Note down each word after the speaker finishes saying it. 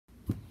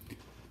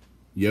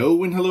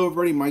Yo and hello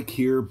everybody, Mike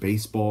here,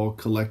 baseball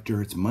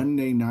collector. It's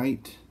Monday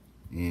night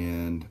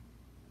and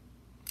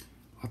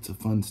lots of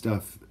fun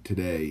stuff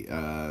today.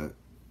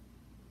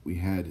 We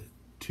had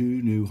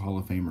two new Hall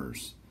of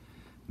Famers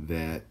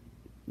that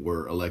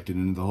were elected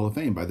into the Hall of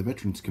Fame by the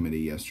Veterans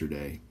Committee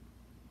yesterday.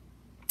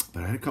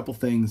 But I had a couple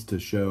things to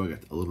show. I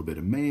got a little bit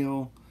of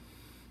mail,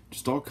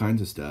 just all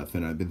kinds of stuff.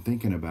 And I've been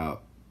thinking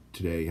about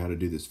today how to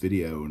do this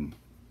video. And,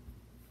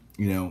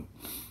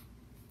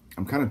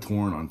 I'm kind of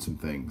torn on some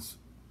things.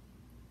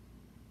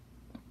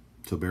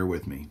 So bear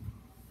with me.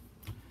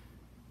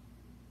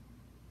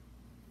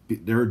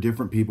 There are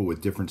different people with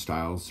different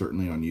styles,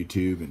 certainly on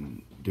YouTube,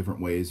 and different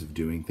ways of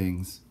doing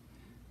things.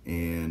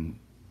 And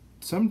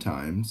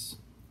sometimes,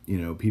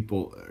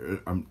 people,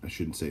 I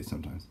shouldn't say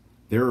sometimes,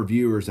 there are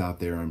viewers out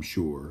there, I'm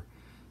sure,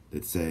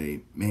 that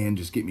say, man,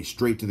 just get me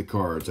straight to the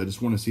cards. I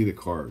just want to see the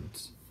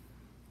cards.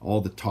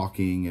 All the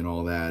talking and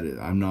all that,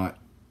 I'm not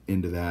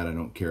into that. I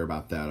don't care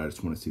about that. I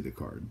just want to see the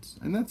cards.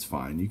 And that's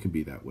fine. You can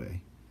be that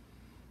way.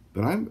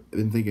 But I've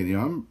been thinking,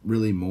 I'm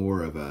really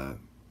more of a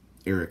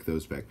Eric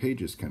Those Back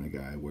Pages kind of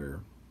guy,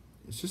 where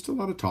it's just a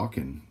lot of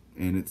talking.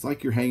 And it's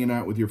like you're hanging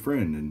out with your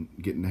friend and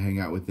getting to hang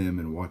out with them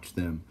and watch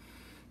them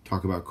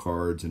talk about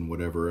cards and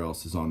whatever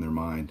else is on their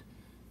mind.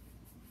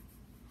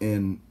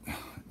 And,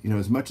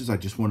 as much as I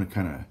just want to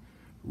kind of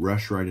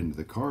rush right into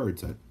the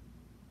cards,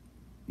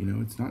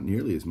 it's not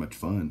nearly as much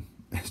fun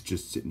as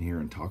just sitting here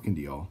and talking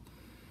to y'all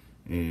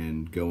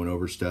and going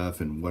over stuff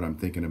and what I'm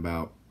thinking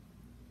about,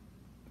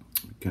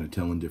 kind of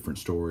telling different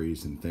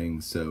stories and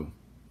things. So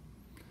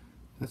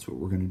that's what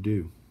we're going to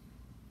do.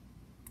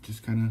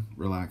 Just kind of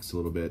relax a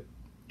little bit,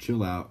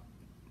 chill out.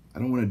 I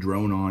don't want to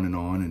drone on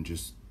and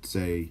just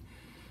say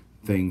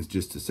things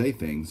just to say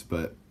things,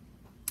 but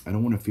I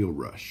don't want to feel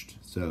rushed.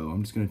 So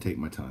I'm just going to take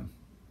my time.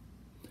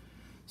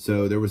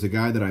 So there was a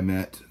guy that I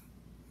met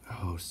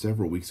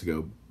several weeks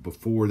ago,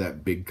 before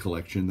that big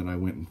collection that I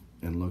went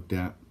and looked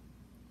at,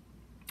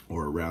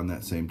 or around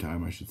that same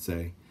time, I should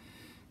say.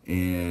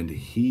 And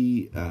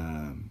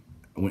I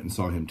went and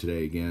saw him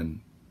today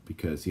again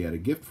because he had a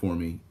gift for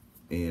me,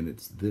 and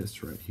it's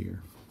this right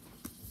here.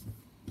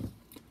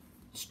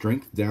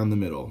 Strength Down the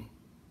Middle.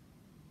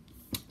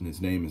 And his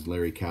name is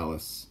Larry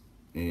Callis,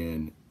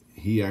 and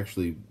he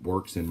actually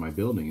works in my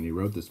building, and he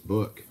wrote this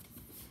book.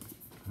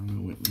 I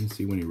don't know let me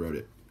see when he wrote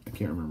it. I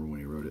can't remember when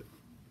he wrote it.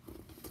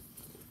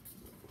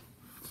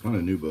 It's not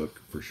a new book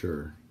for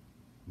sure.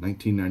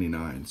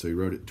 1999, so he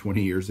wrote it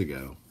 20 years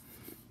ago.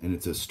 And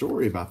it's a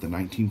story about the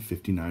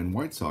 1959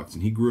 White Sox.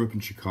 And he grew up in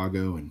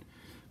Chicago and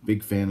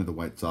big fan of the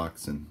White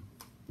Sox. And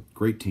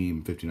great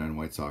team, 59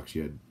 White Sox.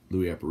 You had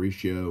Louis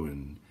Aparicio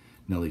and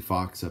Nellie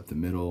Fox up the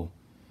middle.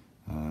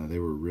 They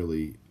were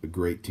really a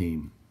great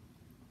team.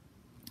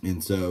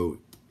 And so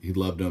he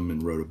loved them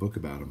and wrote a book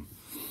about them.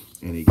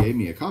 And he gave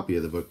me a copy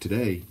of the book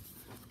today.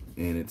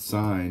 And it's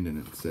signed,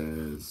 and it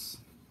says,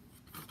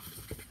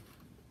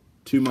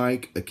 "To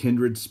Mike, a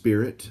kindred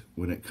spirit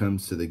when it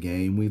comes to the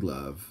game we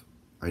love.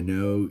 I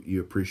know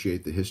you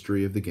appreciate the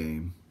history of the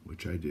game,"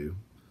 which I do.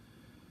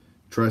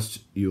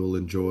 "Trust you'll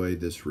enjoy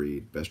this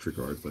read. Best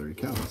regards, Larry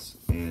Callis."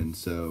 And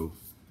so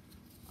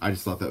I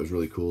just thought that was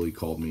really cool. He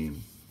called me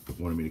and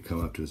wanted me to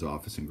come up to his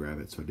office and grab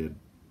it, so I did.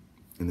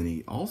 And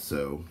then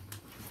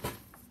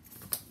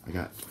I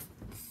got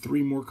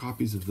 3 more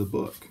copies of the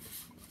book.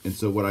 And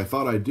so what I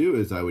thought I'd do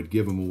is I would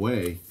give them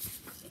away,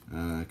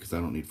 because I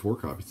don't need 4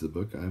 copies of the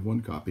book. I have 1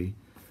 copy.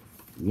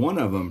 One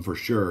of them for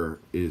sure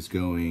is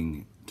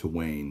going to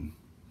Wayne.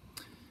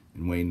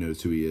 And Wayne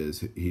knows who he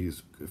is.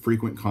 He's a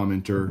frequent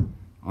commenter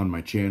on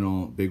my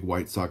channel, big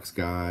White Sox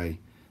guy.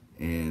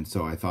 And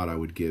so I thought I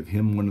would give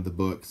him one of the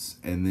books,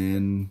 and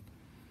then,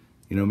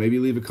 maybe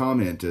leave a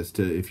comment as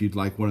to if you'd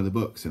like one of the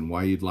books and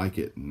why you'd like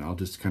it. And I'll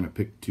just kind of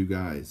pick 2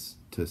 guys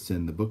to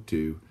send the book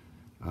to.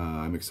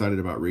 I'm excited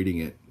about reading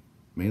it,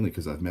 mainly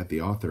because I've met the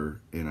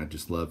author, and I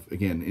just love,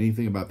 again,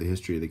 anything about the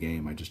history of the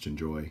game I just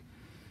enjoy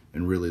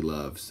and really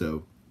love.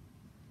 So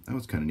that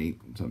was kind of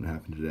neat. Something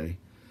happened today.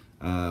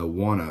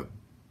 Won a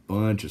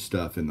bunch of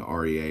stuff in the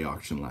REA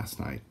auction last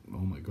night. Oh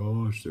my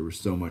gosh, there was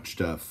so much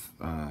stuff.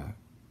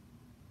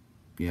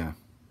 Yeah,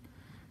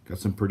 got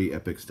some pretty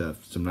epic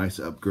stuff. Some nice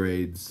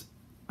upgrades.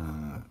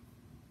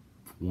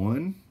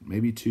 1,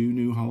 maybe 2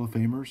 new Hall of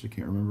Famers. I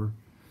can't remember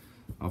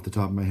off the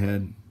top of my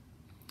head.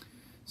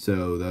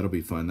 So that'll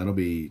be fun. That'll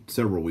be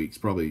several weeks.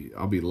 Probably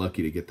I'll be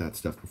lucky to get that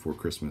stuff before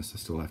Christmas. I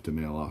still have to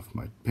mail off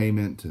my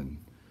payment and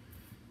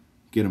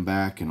get them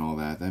back and all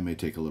that. That may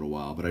take a little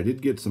while. But I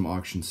did get some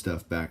auction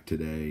stuff back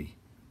today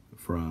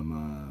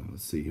from,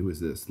 let's see, who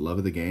is this? Love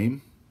of the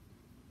Game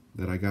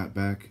that I got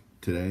back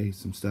today,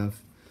 some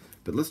stuff.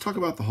 But let's talk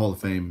about the Hall of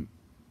Fame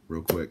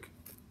real quick,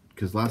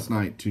 because last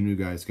night 2 new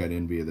guys got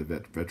in via the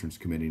Veterans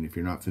Committee. And if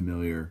you're not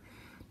familiar,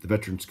 the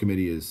Veterans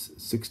Committee is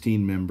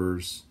 16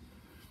 members,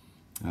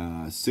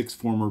 6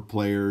 former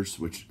players,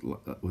 which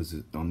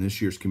was on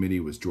this year's committee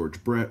was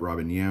George Brett,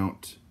 Robin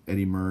Yount,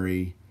 Eddie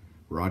Murray,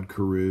 Rod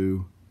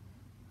Carew.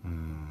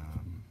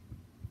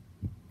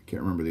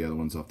 Can't remember the other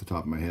ones off the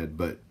top of my head,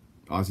 but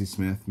Ozzie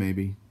Smith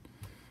maybe.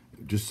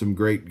 just some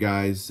great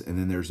guys. And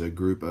then there's a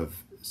group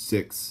of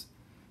 6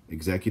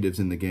 executives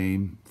in the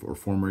game, or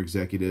former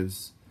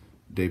executives.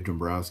 Dave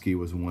Dombrowski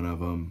was one of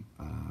them.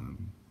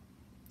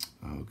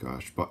 Oh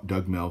gosh,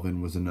 Doug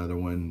Melvin was another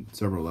one,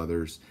 several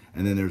others.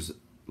 And then there's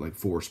like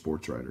 4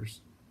 sports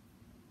writers,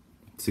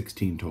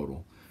 16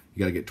 total. You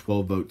got to get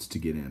 12 votes to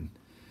get in.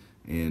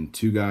 And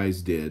 2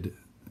 guys did.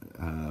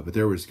 But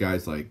there was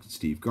guys like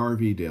Steve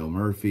Garvey, Dale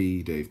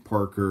Murphy, Dave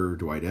Parker,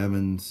 Dwight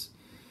Evans,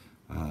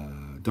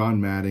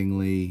 Don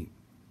Mattingly.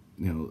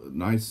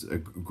 A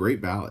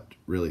great ballot,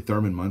 really.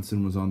 Thurman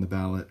Munson was on the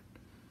ballot.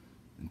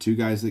 And 2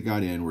 guys that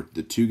got in were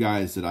the 2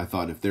 guys that I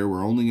thought, if there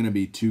were only going to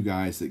be 2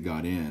 guys that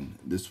got in,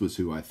 this was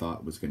who I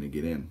thought was going to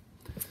get in.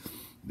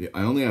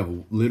 I only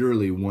have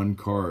literally 1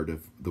 card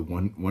of the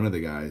one of the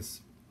guys,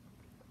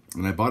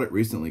 and I bought it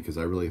recently because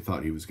I really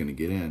thought he was going to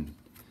get in,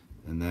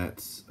 and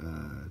that's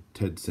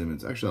Ted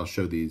Simmons. Actually, I'll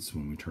show these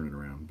when we turn it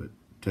around, but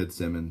Ted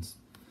Simmons,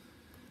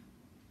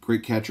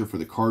 great catcher for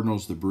the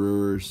Cardinals, the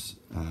Brewers,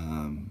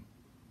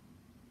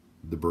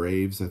 the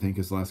Braves, I think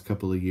his last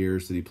couple of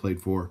years that he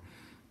played for.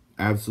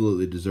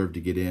 Absolutely deserved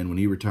to get in. When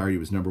he retired, he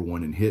was number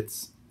 1 in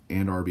hits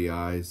and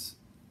RBIs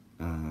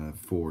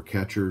for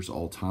catchers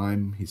all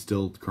time. He's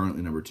still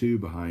currently number 2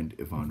 behind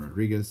Ivan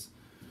Rodriguez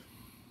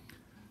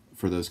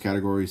for those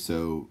categories.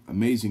 So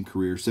amazing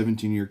career,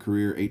 17-year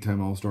career,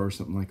 8-time All-Star,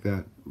 something like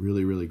that.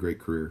 Really, really great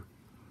career.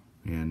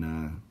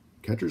 And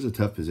catcher's a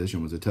tough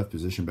position. Was a tough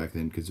position back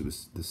then because it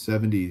was the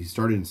 70s. He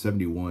started in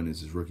 71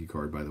 as his rookie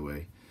card, by the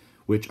way,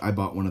 which I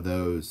bought one of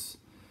those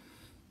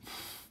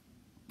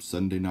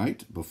Sunday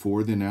night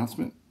before the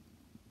announcement,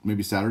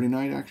 maybe Saturday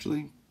night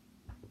actually,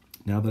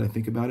 now that I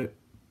think about it.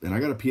 And I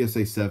got a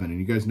PSA 7, and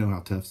you guys know how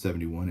tough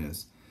 71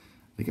 is.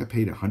 I think I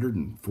paid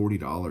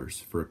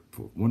 $140 for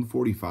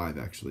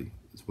 $145 actually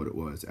is what it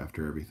was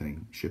after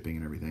everything, shipping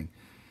and everything,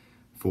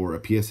 for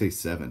a PSA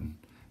 7.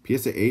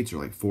 PSA 8s are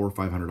like $400 or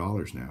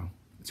 $500 now.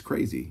 It's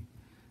crazy.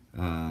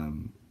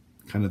 Kind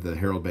of the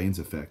Harold Baines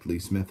effect, Lee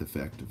Smith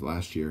effect of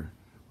last year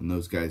when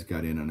those guys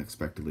got in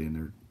unexpectedly,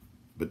 and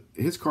but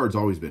his card's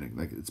always been,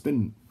 like, it's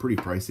been pretty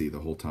pricey the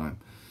whole time.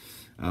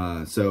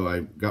 So I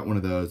got one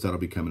of those. That'll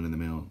be coming in the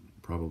mail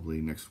probably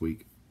next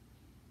week.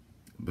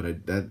 But I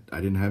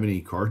didn't have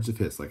any cards of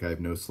his. Like, I have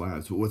no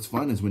slabs. But what's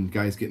fun is when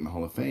guys get in the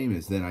Hall of Fame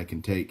is then I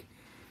can take,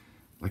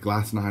 like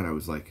last night I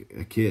was like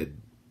a kid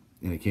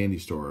in a candy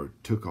store. I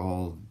took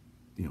all,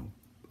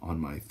 on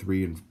my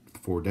 3 and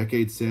 4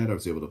 decade set, I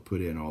was able to put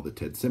in all the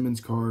Ted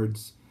Simmons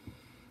cards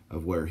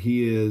of where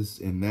he is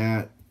in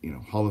that,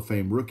 Hall of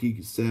Fame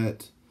rookie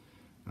set,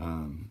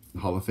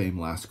 Hall of Fame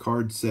last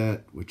card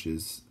set, which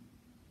is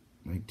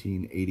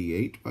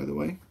 1988, by the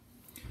way.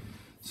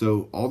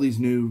 So all these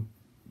new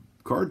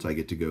cards I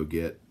get to go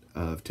get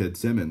of Ted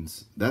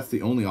Simmons. That's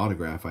the only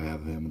autograph I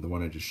have of him, the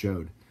one I just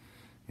showed.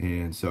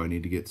 And so I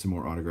need to get some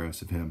more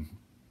autographs of him.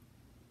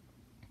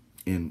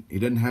 And he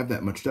doesn't have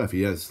that much stuff.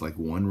 He has like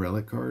 1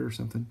 relic card or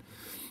something.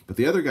 But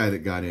the other guy that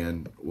got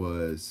in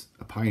was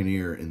a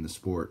pioneer in the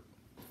sport,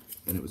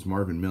 and it was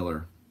Marvin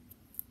Miller.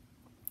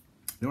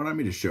 You don't want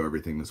me to show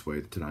everything this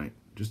way tonight.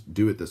 Just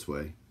do it this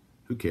way.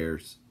 Who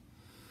cares?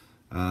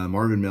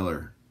 Marvin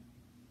Miller,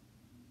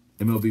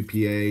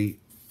 MLBPA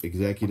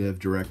executive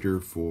director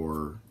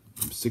from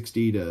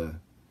 60 to,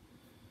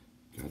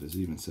 God, does it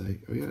even say?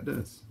 Oh yeah, it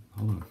does.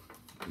 Hold on.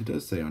 It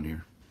does say on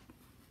here.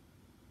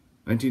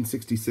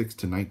 1966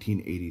 to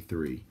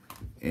 1983.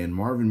 And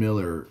Marvin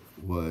Miller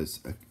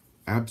was an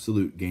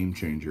absolute game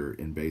changer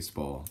in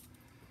baseball,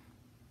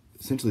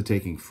 essentially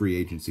taking free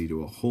agency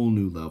to a whole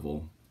new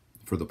level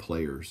for the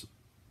players.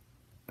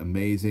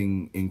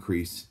 Amazing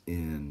increase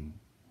in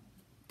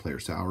player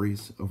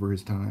salaries over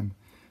his time,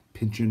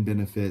 pension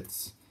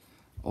benefits,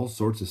 all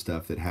sorts of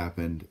stuff that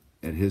happened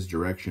at his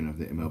direction of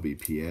the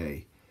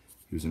MLBPA.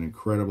 He was an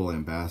incredible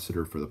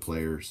ambassador for the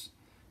players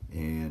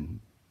and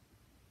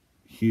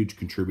huge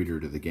contributor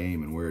to the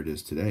game and where it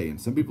is today.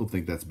 And some people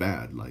think that's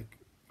bad. Like,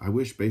 I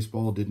wish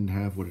baseball didn't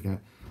have what it had,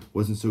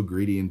 wasn't so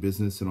greedy in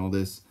business and all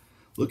this.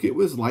 Look, it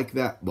was like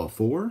that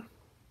before.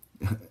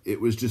 It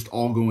was just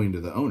all going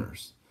to the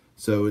owners.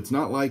 So it's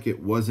not like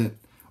it wasn't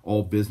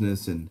all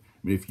business. And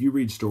I mean, if you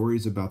read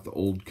stories about the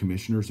old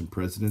commissioners and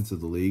presidents of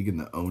the league and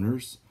the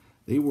owners,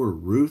 they were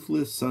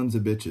ruthless sons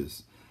of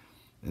bitches.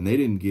 And they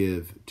didn't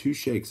give 2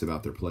 shakes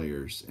about their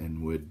players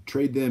and would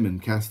trade them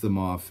and cast them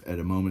off at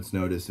a moment's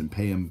notice and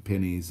pay them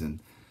pennies.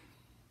 And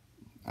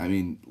I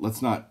mean,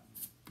 let's not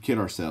kid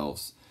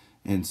ourselves.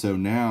 And so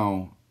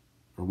now,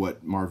 or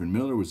what Marvin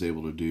Miller was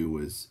able to do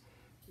was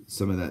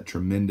some of that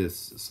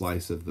tremendous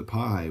slice of the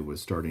pie was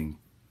starting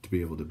to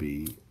be able to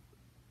be,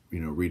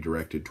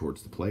 redirected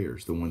towards the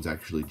players, the ones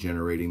actually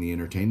generating the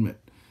entertainment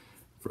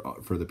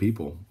for the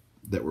people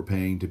that were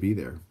paying to be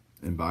there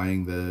and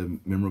buying the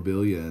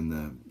memorabilia and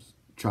the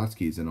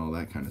tchotchkes and all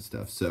that kind of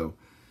stuff. So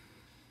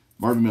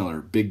Marvin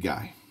Miller, big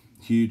guy,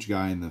 huge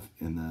guy in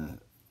the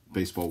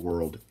baseball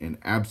world, and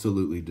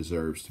absolutely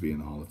deserves to be in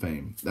the Hall of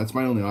Fame. That's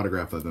my only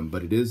autograph of him,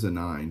 but it is a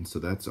 9, so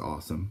that's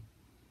awesome.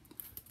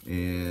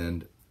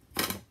 And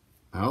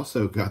I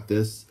also got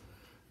this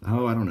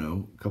oh, I don't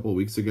know, a couple of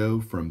weeks ago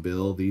from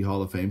Bill, the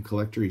Hall of Fame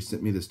collector. He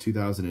sent me this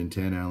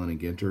 2010 Allen and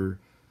Ginter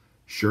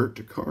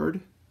shirt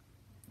card.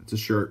 It's a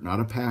shirt, not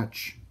a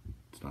patch.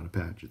 It's not a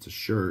patch. It's a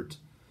shirt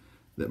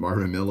that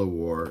Marvin Miller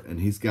wore, and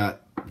he's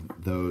got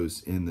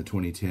those in the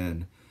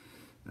 2010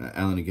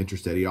 Allen and Ginter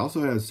set. He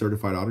also has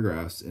certified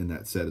autographs in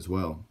that set as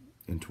well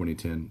in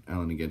 2010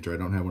 Allen and Ginter. I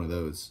don't have one of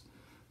those.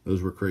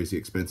 Those were crazy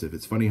expensive.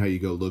 It's funny how you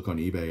go look on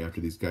eBay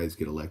after these guys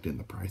get elected and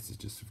the prices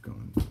just have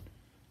gone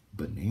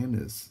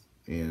bananas.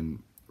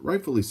 And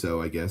rightfully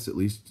so, I guess, at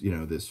least, you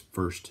know, this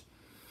first,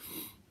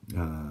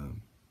 you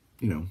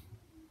know,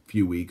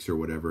 few weeks or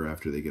whatever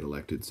after they get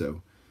elected.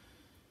 So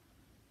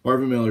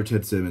Marvin Miller,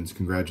 Ted Simmons,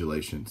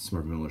 congratulations.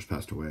 Marvin Miller's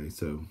passed away,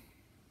 so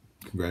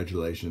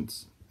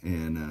congratulations.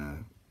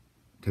 And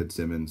Ted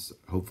Simmons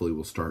hopefully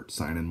will start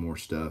signing more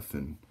stuff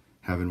and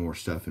having more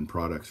stuff and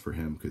products for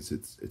him, because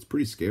it's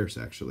pretty scarce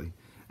actually.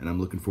 And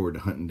I'm looking forward to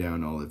hunting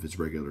down all of his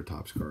regular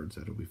Topps cards.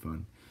 That'll be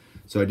fun.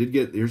 So I did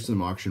get, here's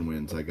some auction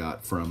wins I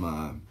got from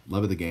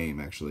Love of the Game,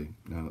 actually.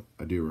 Now,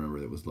 I do remember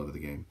that was Love of the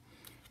Game.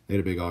 They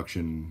had a big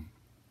auction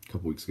a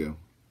couple weeks ago.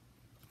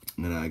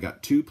 And I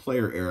got 2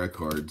 Player Era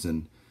cards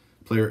and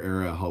Player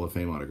Era Hall of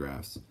Fame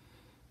autographs.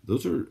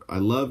 Those are, I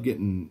love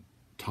getting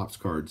Topps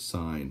cards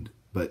signed,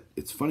 but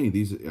it's funny,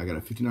 these, I got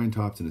a 59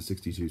 Topps and a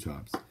 62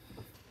 Topps.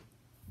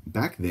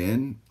 Back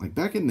then, like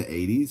back in the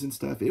 80s and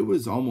stuff, it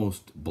was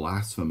almost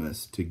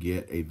blasphemous to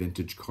get a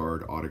vintage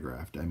card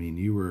autographed. I mean,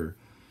 you were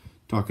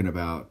talking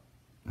about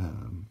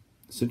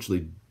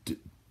essentially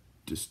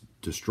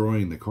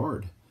destroying the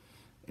card.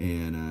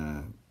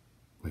 And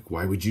like,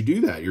 why would you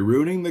do that? You're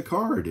ruining the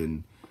card.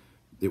 And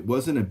it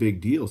wasn't a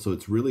big deal. So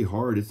it's really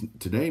hard. It's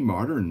today,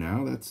 modern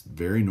now, that's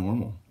very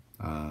normal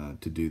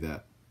to do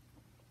that.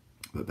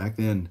 But back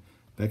then,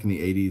 back in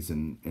the 80s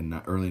and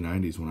early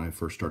 90s when I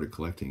first started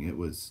collecting, it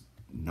was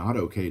not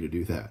okay to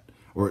do that.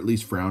 Or at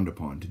least frowned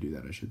upon to do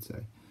that, I should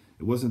say.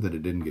 It wasn't that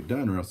it didn't get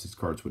done, or else these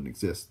cards wouldn't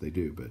exist. They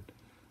do,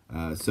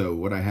 but... so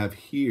what I have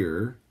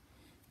here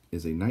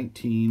is a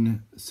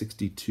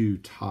 1962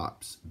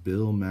 Topps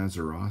Bill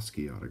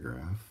Mazeroski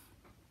autograph.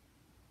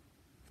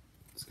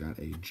 It's got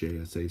a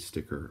JSA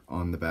sticker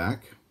on the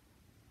back.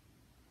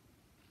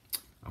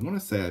 I want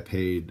to say I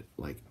paid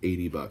like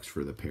 80 bucks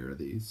for the pair of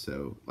these.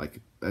 So like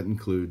that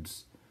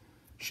includes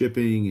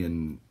shipping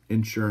and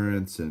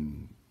insurance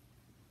and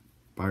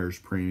buyer's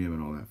premium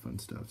and all that fun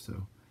stuff.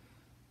 So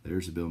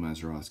there's a Bill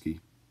Mazeroski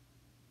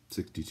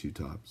 62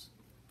 Topps.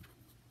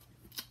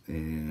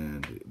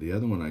 And the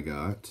other one I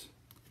got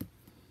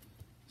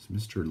is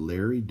Mr.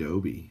 Larry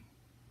Doby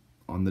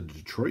on the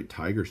Detroit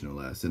Tigers, no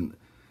less. And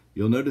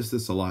you'll notice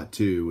this a lot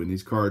too. When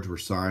these cards were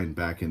signed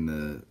back in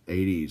the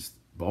 80s,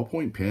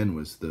 ballpoint pen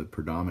was the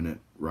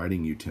predominant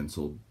writing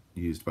utensil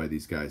used by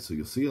these guys. So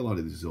you'll see a lot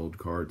of these old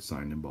cards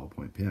signed in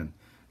ballpoint pen.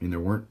 I mean, there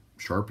weren't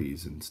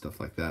Sharpies and stuff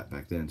like that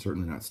back then.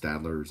 Certainly not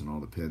Stadlers and all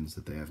the pens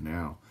that they have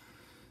now.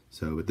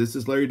 So, but this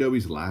is Larry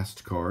Doby's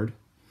last card,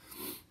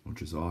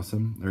 which is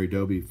awesome. Larry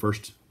Doby,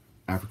 first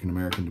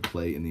African-American to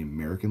play in the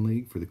American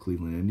League for the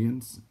Cleveland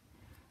Indians.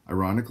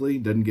 Ironically,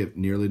 doesn't get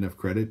nearly enough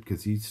credit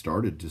because he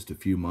started just a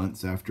few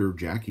months after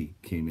Jackie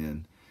came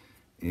in.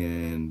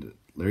 And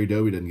Larry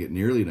Doby doesn't get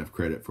nearly enough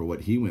credit for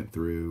what he went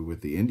through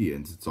with the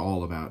Indians. It's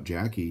all about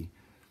Jackie.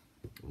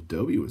 Well,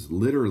 Doby was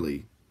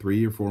literally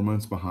 3 or 4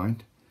 months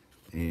behind,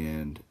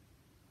 and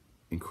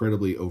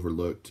incredibly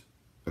overlooked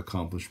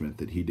accomplishment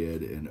that he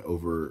did, and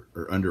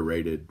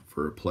underrated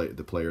for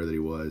the player that he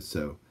was.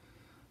 So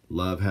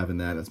love having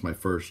that. That's my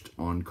first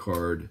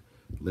on-card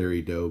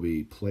Larry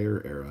Doby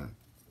Player Era,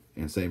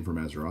 and same for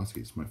Mazeroski.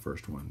 It's my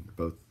first one,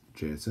 both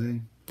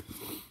JSA.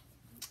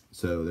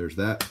 So there's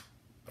that.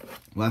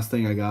 Last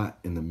thing I got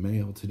in the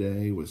mail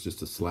today was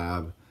just a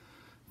slab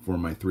for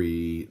my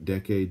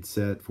 4-decade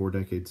set,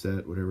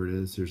 whatever it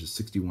is. Here's a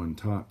 61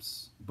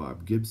 Topps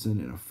Bob Gibson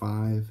in a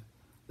 5.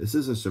 This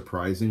is a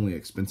surprisingly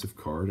expensive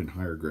card in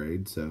higher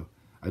grade, so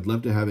I'd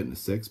love to have it in a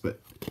 6, but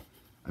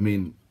I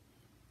mean,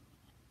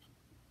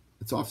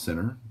 it's off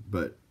center,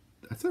 but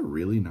that's a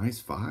really nice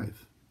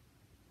 5.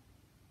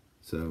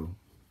 So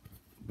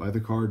buy the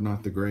card,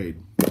 not the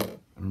grade.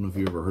 I don't know if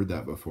you ever heard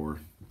that before.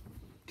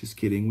 Just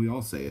kidding, we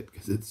all say it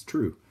because it's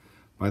true.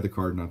 Buy the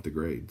card, not the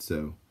grade.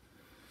 So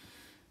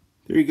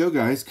there you go,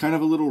 guys. Kind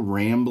of a little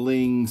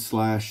rambling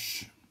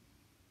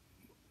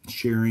 /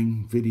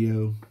 sharing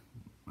video,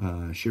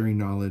 sharing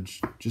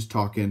knowledge, just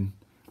talking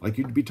like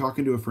you'd be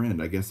talking to a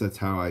friend. I guess that's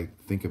how I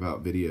think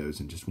about videos,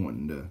 and just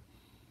wanting to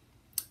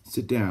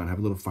sit down, have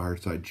a little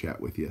fireside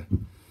chat with you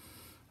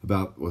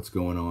about what's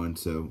going on.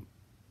 So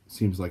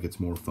seems like it's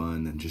more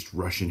fun than just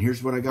rushing.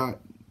 Here's what I got.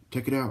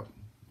 Check it out.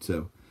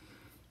 So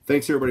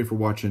thanks everybody for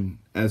watching.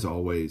 As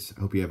always,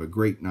 I hope you have a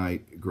great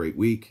night, a great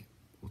week.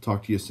 We'll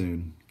talk to you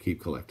soon.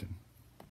 Keep collecting.